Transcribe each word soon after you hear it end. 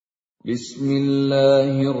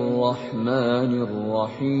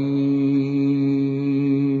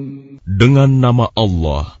Bismillahirrahmanirrahim. Dengan nama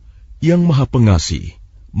Allah yang Maha Pengasih,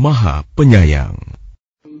 Maha Penyayang.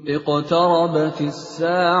 Iqtarabatis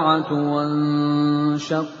sa'atu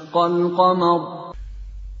wanshaqqal qamar.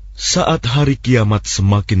 Saat hari kiamat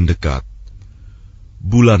semakin dekat,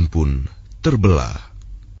 bulan pun terbelah.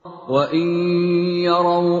 Wa in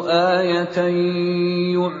yaraw ayatan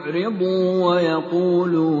yu'ridu wa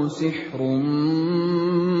yaqulu sihrun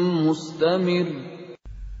mustamir.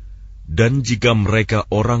 Dan jika mereka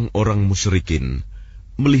orang-orang musyrikin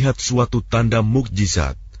melihat suatu tanda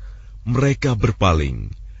mukjizat, mereka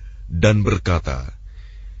berpaling dan berkata,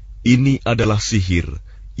 ini adalah sihir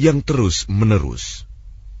yang terus-menerus.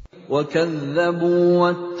 وَكَذَّبُوا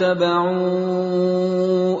وَاتَّبَعُوا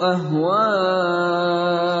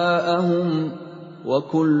أَهْوَاءَهُمْ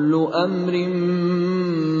وَكُلُّ أَمْرٍ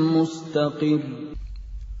مُسْتَقِرٌ.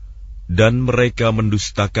 Dan mereka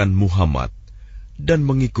mendustakan Muhammad dan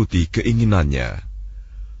mengikuti keinginannya,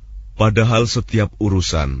 padahal setiap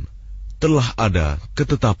urusan telah ada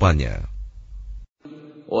ketetapannya.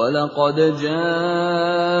 وَلَقَدْ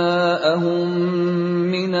جَاءَهُم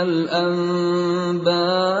مِّنَ الْأَنبَاءِ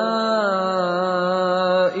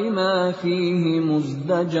مَا فِيهِ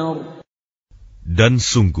مُزْدَجَرٌ. Dan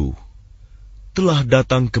sungguh, telah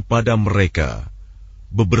datang kepada mereka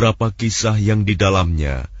beberapa kisah yang di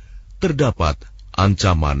dalamnya terdapat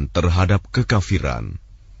ancaman terhadap kekafiran.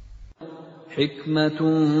 حِكْمَةٌ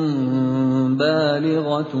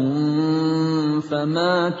بَالِغَةٌ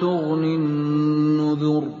فَمَا تُغْنِ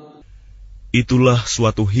النُّذُرُ. Itulah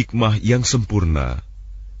suatu hikmah yang sempurna,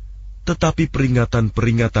 tetapi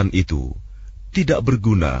peringatan-peringatan itu tidak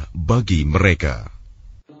berguna bagi mereka.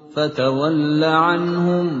 فَتَوَلَّ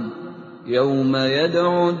عَنْهُمْ يَوْمَ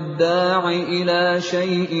يَدْعُ الدَّاعِ إِلَى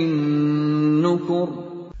شَيْءٍ نُكُرٍ.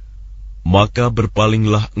 Maka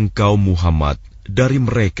berpalinglah engkau Muhammad dari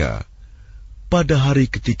mereka pada hari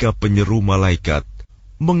ketika penyeru malaikat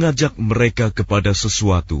mengajak mereka kepada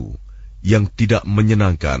sesuatu yang tidak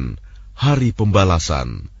menyenangkan, hari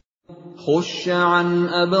pembalasan. خُشَّ عَنْ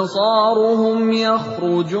أَبْصَارُهُمْ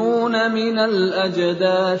يَخْرُجُونَ مِنَ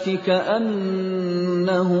الْأَجْدَاثِ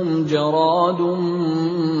كَأَنَّهُمْ جَرَادٌ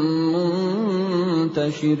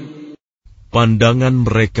مُنْتَشِرٌ. Pandangan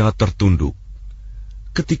mereka tertunduk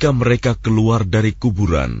ketika mereka keluar dari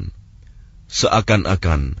kuburan,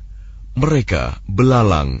 seakan-akan mereka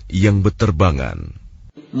belalang yang beterbangan.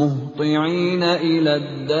 Muhti'ina ila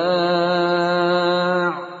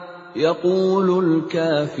ad-da' yaqulul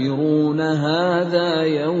kafiruna hadha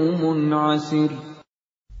yawmun 'asir.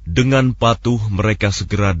 Dengan patuh mereka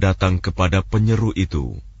segera datang kepada penyeru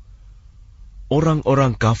itu.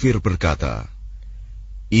 Orang-orang kafir berkata,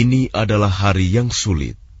 ini adalah hari yang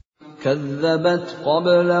sulit. كذبت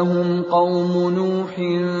قبلهم قوم نوح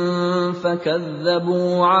فكذبوا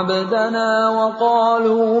عبدنا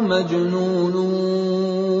وقالوا مجنون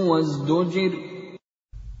وازدجر.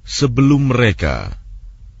 Sebelum mereka,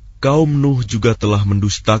 kaum Nuh juga telah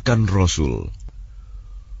mendustakan Rasul.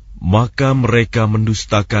 Maka mereka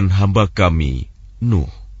mendustakan hamba kami, Nuh,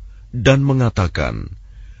 dan mengatakan,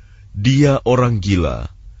 dia orang gila,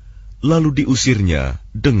 lalu diusirnya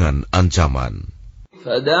dengan ancaman.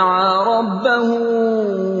 فدعا ربه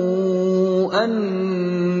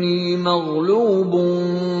أني مغلوب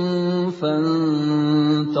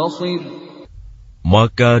فانتصر.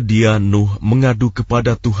 Maka dia Nuh mengadu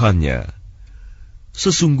kepada Tuhannya,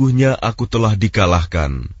 sesungguhnya aku telah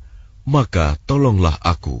dikalahkan, maka tolonglah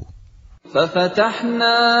aku.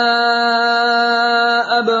 ففتحنا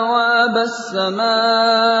أبواب السماء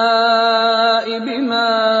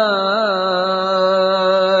بماء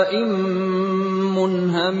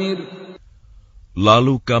منهمر.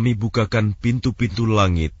 Lalu kami bukakan pintu-pintu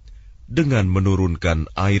langit dengan menurunkan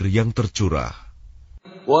air yang tercurah.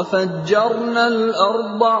 وفجرنا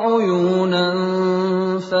الأرض عيونا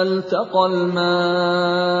فالتقى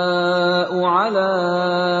الماء على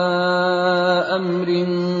أمر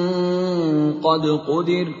قد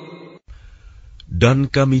قدر. Dan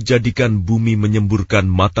kami jadikan bumi menyemburkan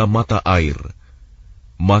mata-mata air,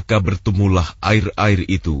 maka bertemulah air-air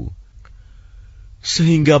itu,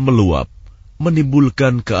 sehingga meluap,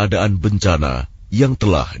 menimbulkan keadaan bencana yang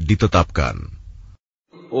telah ditetapkan.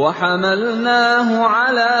 وَحَمَلْنَاهُ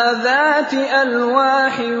عَلَى ذَاتِ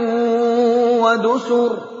أَلْوَاحٍ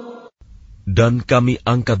وَدُسُرٍ. Dan kami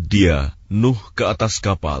angkat dia, Nuh, ke atas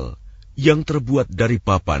kapal yang terbuat dari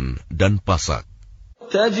papan dan pasak.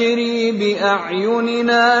 تَجْرِي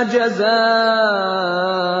بِأَعْيُنِنَا جَزَاءً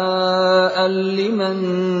لِمَنْ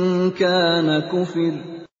كَانَ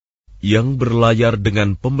كُفِرَ. Yang berlayar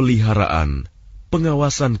dengan pemeliharaan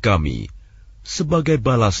pengawasan kami sebagai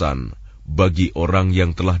balasan bagi orang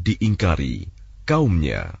yang telah diingkari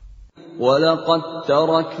kaumnya. وَلَقَدْ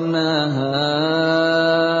تَرَكْنَاهَا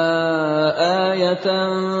آيَةً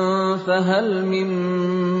فَهَلْ مِن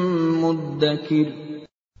مُّدَّكِرٍ.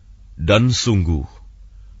 Dan sungguh,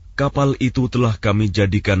 kapal itu telah kami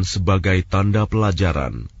jadikan sebagai tanda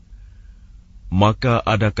pelajaran. Maka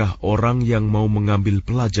adakah orang yang mau mengambil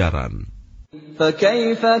pelajaran?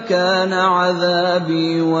 فَكَيْفَ كَانَ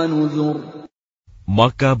عَذَابِي وَنُذُرِ.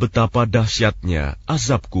 Maka betapa dahsyatnya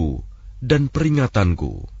azabku dan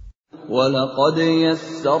peringatanku. وَلَقَدْ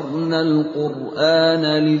يَسَّرْنَا الْقُرْآنَ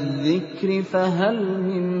لِلذِّكْرِ فَهَلْ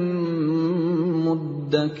مِن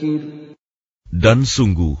مُّدَّكِرٍ. Dan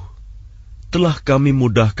sungguh, telah kami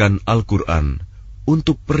mudahkan Al-Quran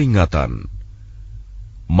untuk peringatan.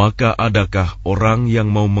 Maka adakah orang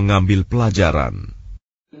yang mau mengambil pelajaran?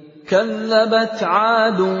 كَذَّبَتْ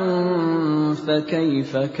عَادٌ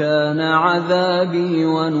فَكَيْفَ كَانَ عَذَابِي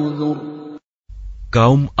وَنُذُرِ.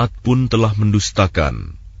 Kaum Ad pun telah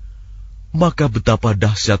mendustakan. Maka betapa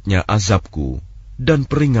dahsyatnya azabku dan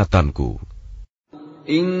peringatanku.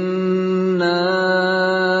 Inna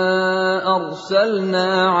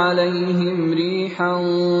arsalna alaihim rihan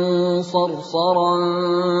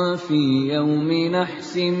sarsaran fi yawmi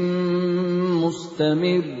nahsin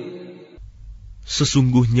mustamir.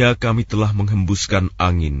 Sesungguhnya kami telah menghembuskan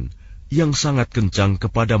angin yang sangat kencang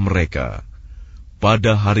kepada mereka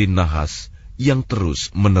pada hari nahas yang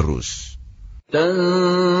terus-menerus.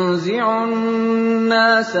 Tanzi'un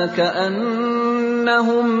nasa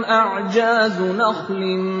ka'annahum a'jazu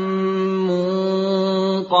nakhlin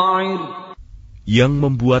munqa'ir. Yang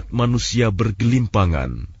membuat manusia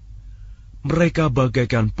bergelimpangan. Mereka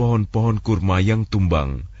bagaikan pohon-pohon kurma yang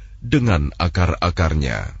tumbang dengan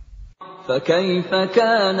akar-akarnya. Fakaifa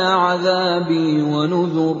kana 'adzabi wa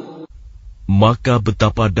nuzur. Maka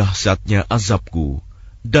betapa dahsyatnya azabku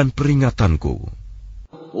dan peringatanku.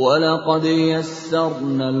 وَلَقَدْ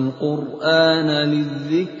يَسَّرْنَا الْقُرْآنَ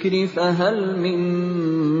لِلذِّكْرِ فَهَلْ مِن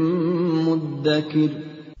مُّدَّكِرٍ.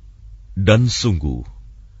 Dan sungguh,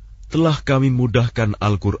 telah kami mudahkan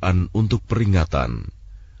Al-Quran untuk peringatan.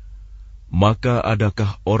 Maka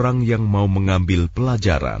adakah orang yang mau mengambil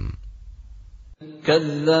pelajaran?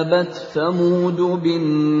 كَذَّبَتْ ثَمُودُ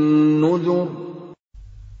بِالنُّذُرِ.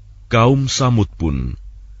 Kaum Samud pun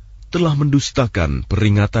telah mendustakan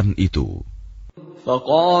peringatan itu.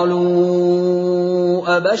 فَقَالُوا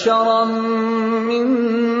أَبَشَرًا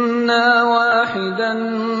مِّنَّا وَاحِدًا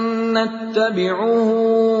نَّتَّبِعُهُ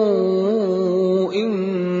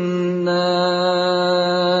إِنَّا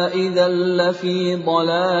إِذًا لَّفِي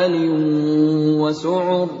ضَلَالٍ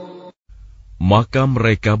وَسُعُرٍ. Maka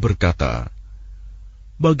mereka berkata,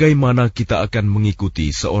 bagaimana kita akan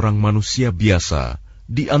mengikuti seorang manusia biasa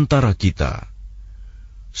di antara kita?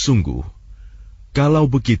 Sungguh, kalau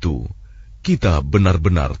begitu, kita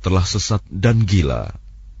benar-benar telah sesat dan gila.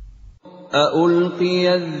 أَأُلْقِيَ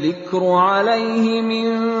الذِّكْرُ عَلَيْهِ مِن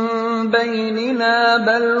بَيْنِنَا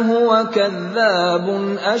بَلْ هُوَ كَذَّابٌ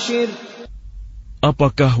أَشِرٌ.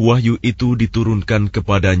 Apakah wahyu itu diturunkan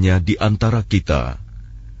kepadanya di antara kita?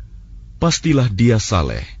 Pastilah dia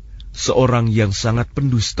Saleh, seorang yang sangat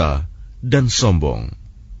pendusta dan sombong.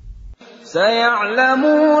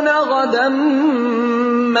 سَيَعْلَمُونَ غَدًا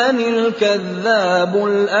مَّنِ الْكَذَّابُ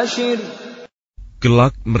الْأَشِرُ.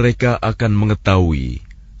 Kelak mereka akan mengetahui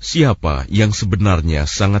siapa yang sebenarnya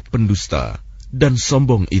sangat pendusta dan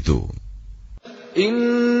sombong itu.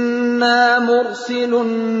 Inna mursilun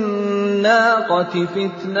naqati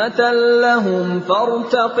fitnatan lahum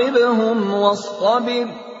fartaqibhum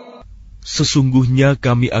wastabir. Sesungguhnya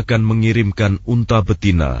kami akan mengirimkan unta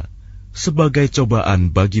betina sebagai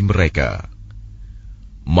cobaan bagi mereka.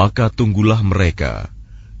 Maka tunggulah mereka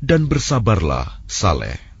dan bersabarlah,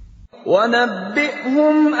 Saleh.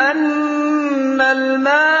 وَنَبِّئْهُمْ أَنَّ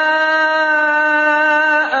الْمَاءَ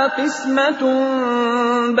قِسْمَةٌ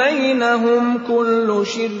بَيْنَهُمْ كُلُّ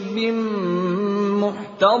شِرْبٍ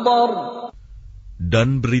مُحْتَضَرٍ.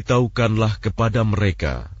 Dan beritahukanlah kepada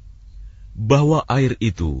mereka bahwa air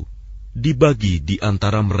itu dibagi di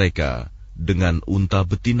antara mereka dengan unta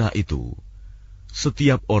betina itu.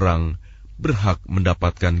 Setiap orang berhak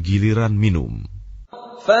mendapatkan giliran minum.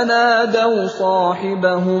 فَنَادَوْا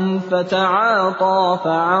صَاحِبَهُمْ فَتَعَاطَى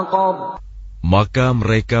فَعَقَرَ. Maka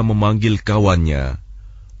mereka memanggil kawannya,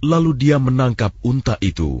 lalu dia menangkap unta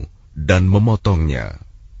itu dan memotongnya.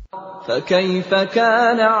 فَكَيْفَ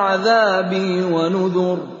كَانَ عَذَابِي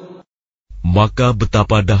وَنُذُرِ. Maka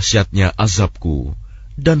betapa dahsyatnya azabku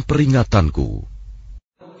dan peringatanku.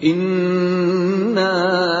 Inna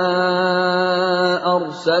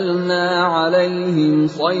أرسلنا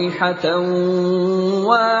عليهم صيحة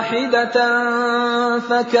واحدة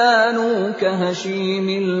فكانوا كهشيم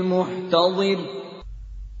المحتضر.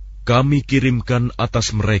 Kami kirimkan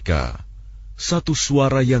atas mereka satu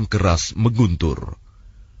suara yang keras mengguntur,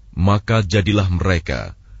 maka jadilah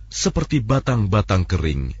mereka seperti batang-batang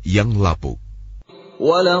kering yang lapuk.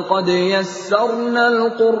 وَلَقَدْ يَسَّرْنَا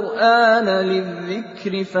الْقُرْآنَ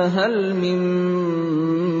لِلذِّكْرِ فَهَلْ مِن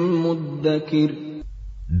مُّدَّكِرٍ.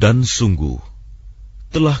 Dan sungguh,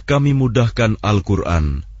 telah kami mudahkan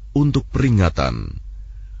Al-Quran untuk peringatan.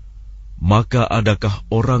 Maka adakah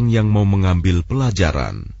orang yang mau mengambil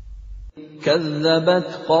pelajaran?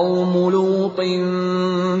 كَذَّبَتْ قَوْمُ لُوطٍ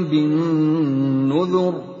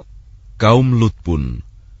بِالنُّذُرِ. Kaum Lut pun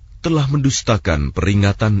telah mendustakan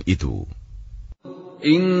peringatan itu.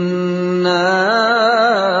 إِنَّا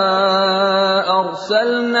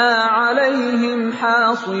أَرْسَلْنَا عَلَيْهِمْ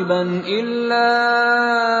حَاصِبًا إِلَّا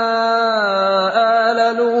آلَ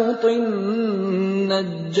لُوطٍ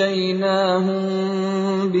نَجَّيْنَاهُمْ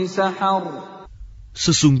بِسَحَرٍ.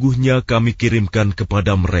 Sesungguhnya kami kirimkan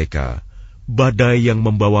kepada mereka badai yang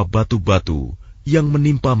membawa batu-batu yang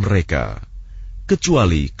menimpa mereka,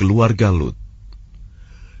 kecuali keluarga Lut.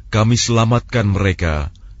 Kami selamatkan mereka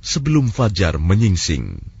sebelum fajar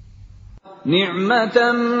menyingsing.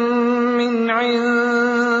 Ni'matan min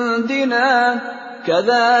 'indina,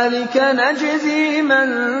 kadzalika najzi man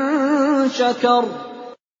syakar.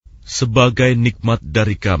 Sebagai nikmat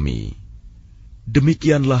dari kami,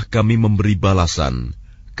 demikianlah kami memberi balasan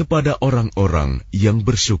kepada orang-orang yang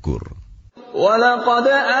bersyukur. وَلَقَدْ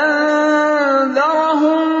أَنذَرَهُم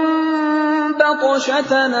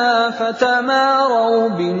بَطْشَتَنَا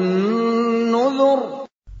فَتَمَارَوْا بِالنُّذُرِ.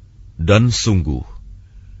 Dan sungguh,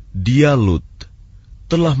 dia Lut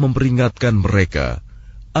telah memperingatkan mereka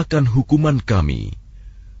akan hukuman kami,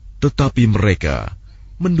 tetapi mereka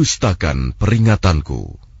mendustakan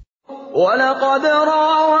peringatanku. وَلَقَدْ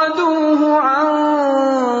رَاوَدُوهُ عَنْ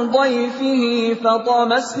ضَيْفِهِ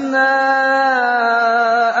فَطَمَسْنَا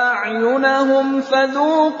أَعْيُنَهُمْ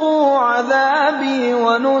فَذُوقُوا عَذَابِي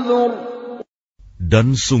وَنُذُرِ.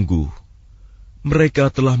 Dan sungguh,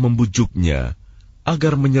 mereka telah membujuknya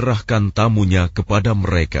agar menyerahkan tamunya kepada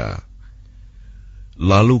mereka.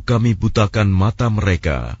 Lalu kami butakan mata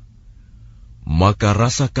mereka, maka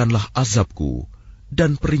rasakanlah azabku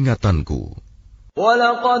dan peringatanku.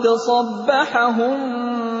 وَلَقَدْ صَبَّحَهُم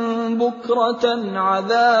بُكْرَةً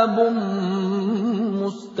عَذَابٌ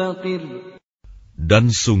مُسْتَقِرٌ.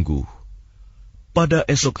 Dan sungguh, pada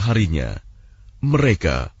esok harinya,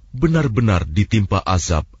 mereka benar-benar ditimpa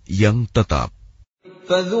azab yang tetap.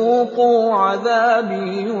 فَذُوقُوا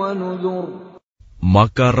عَذَابِي وَنُذُرِ.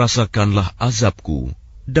 Maka rasakanlah azabku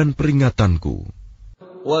dan peringatanku.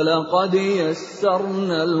 وَلَقَدْ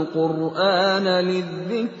يَسَّرْنَا الْقُرْآنَ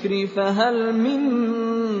لِلذِّكْرِ فَهَلْ مِن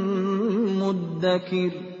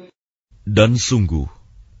مُّدَّكِرٍ. Dan sungguh,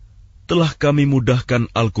 telah kami mudahkan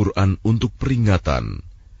Al-Quran untuk peringatan.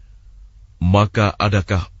 Maka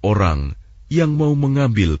adakah orang yang mau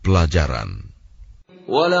mengambil pelajaran?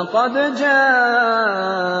 وَلَقَدْ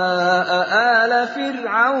جَاءَ آلَ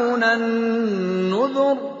فِرْعَوْنَ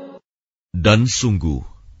النُّذُرُ. Dan sungguh,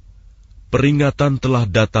 peringatan telah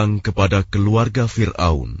datang kepada keluarga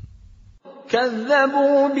Fir'aun.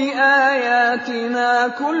 كَذَّبُوا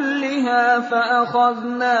بِآيَاتِنَا كُلِّهَا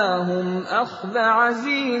فَأَخَذْنَاهُمْ أَخْذَ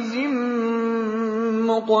عَزِيزٍ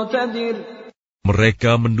مُقْتَدِرٍ.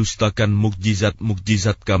 Mereka mendustakan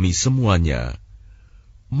mukjizat-mukjizat kami semuanya,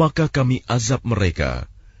 maka kami azab mereka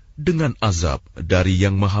dengan azab dari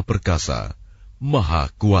Yang Maha Perkasa, Maha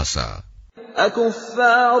Kuasa.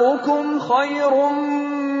 أَكُفَّارُكُمْ خَيْرٌ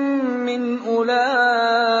مِّنْ أُولَئِكُمْ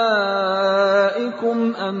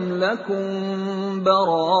أَمْ لَكُمْ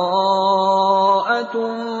بَرَاءَةٌ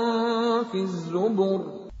فِي الزُّبُرِ.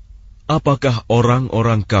 Apakah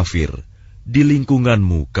orang-orang kafir di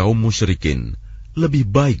lingkunganmu kaum musyrikin lebih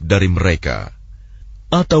baik dari mereka?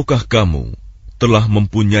 Ataukah kamu telah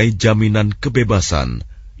mempunyai jaminan kebebasan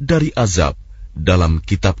dari azab dalam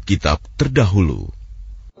kitab-kitab terdahulu?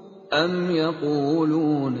 أَمْ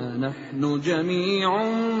يَقُولُونَ نَحْنُ جَمِيعٌ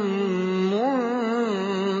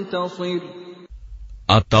مُّنتَصِرٌ.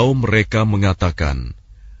 Atau mereka mengatakan,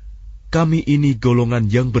 kami ini golongan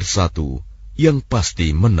yang bersatu, yang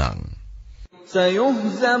pasti menang.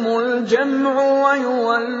 سَيُهْزَمُ الْجَمْعُ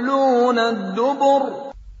وَيُوَلُّونَ الدُّبُرَ.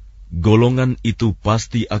 Golongan itu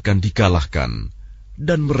pasti akan dikalahkan,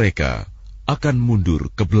 dan mereka akan mundur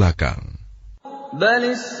ke belakang. بَلِ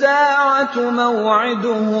السَّاعَةُ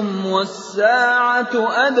مَوْعِدُهُمْ وَالسَّاعَةُ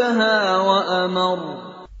أَدْهَىٰ وَأَمَرُّ.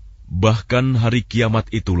 Bahkan hari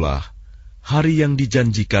kiamat itulah hari yang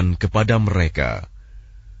dijanjikan kepada mereka,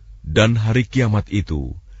 Dan hari kiamat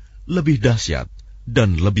itu lebih dahsyat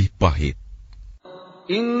dan lebih pahit.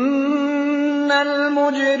 Innal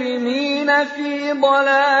mujrimina fi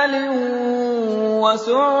dhalalin wa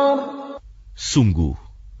su'ur. Sungguh,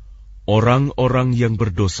 orang-orang yang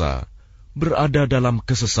berdosa berada dalam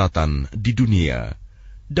kesesatan di dunia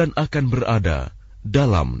dan akan berada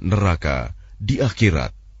dalam neraka di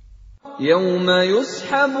akhirat. Yawma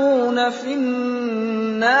yushabuna fin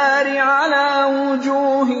nari ala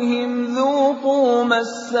wujuhihim dhuqu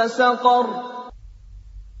massa saqar.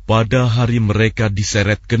 Pada hari mereka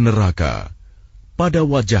diseret ke neraka, pada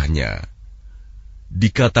wajahnya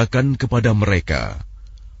dikatakan kepada mereka,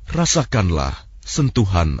 rasakanlah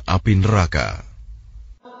sentuhan api neraka.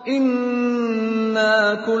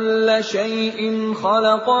 Inna kulla syai'in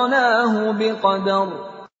khalaqnahu biqadar.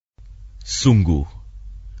 Sungguh,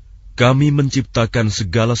 kami menciptakan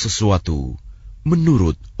segala sesuatu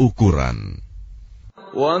menurut ukuran.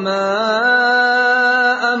 Wa ma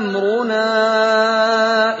amruna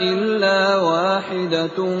illa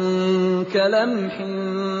wahidatun kalamhin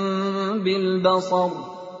bil basar.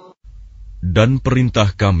 Dan perintah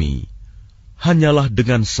kami hanyalah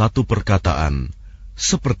dengan satu perkataan,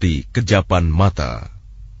 seperti kejapan mata.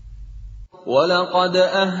 وَلَقَدْ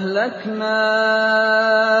أَهْلَكْنَا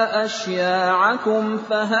أَشْيَاعَكُمْ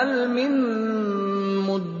فَهَلْ مِن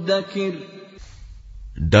مُّدَّكِرٍ.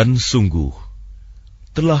 Dan sungguh,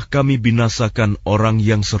 telah kami binasakan orang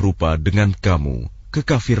yang serupa dengan kamu,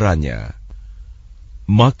 kekafirannya.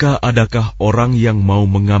 Maka adakah orang yang mau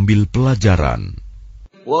mengambil pelajaran?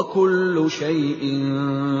 وَكُلُّ شَيْءٍ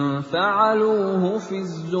فَعَلُوهُ فِي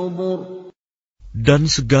الزُّبُرِ. Dan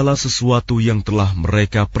segala sesuatu yang telah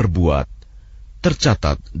mereka perbuat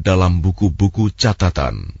tercatat dalam buku-buku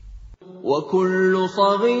catatan. وَكُلُّ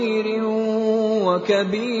صَغِيرٍ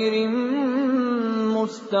وَكَبِيرٍ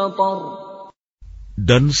مُسْتَطَرٍ.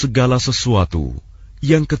 Dan segala sesuatu,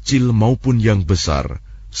 yang kecil maupun yang besar,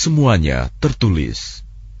 semuanya tertulis.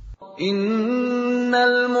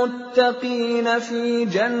 Innal muttaqina fi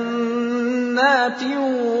jannatin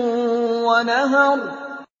wa nahar.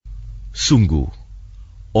 Sungguh,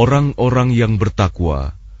 orang-orang yang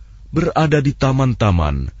bertakwa berada di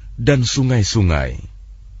taman-taman dan sungai-sungai.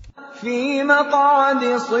 Fi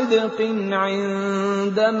maq'adi sidqin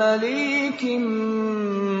 'inda malikin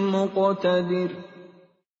muqtadir.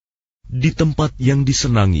 Di tempat yang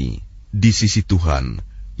disenangi, di sisi Tuhan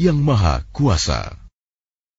yang Maha Kuasa.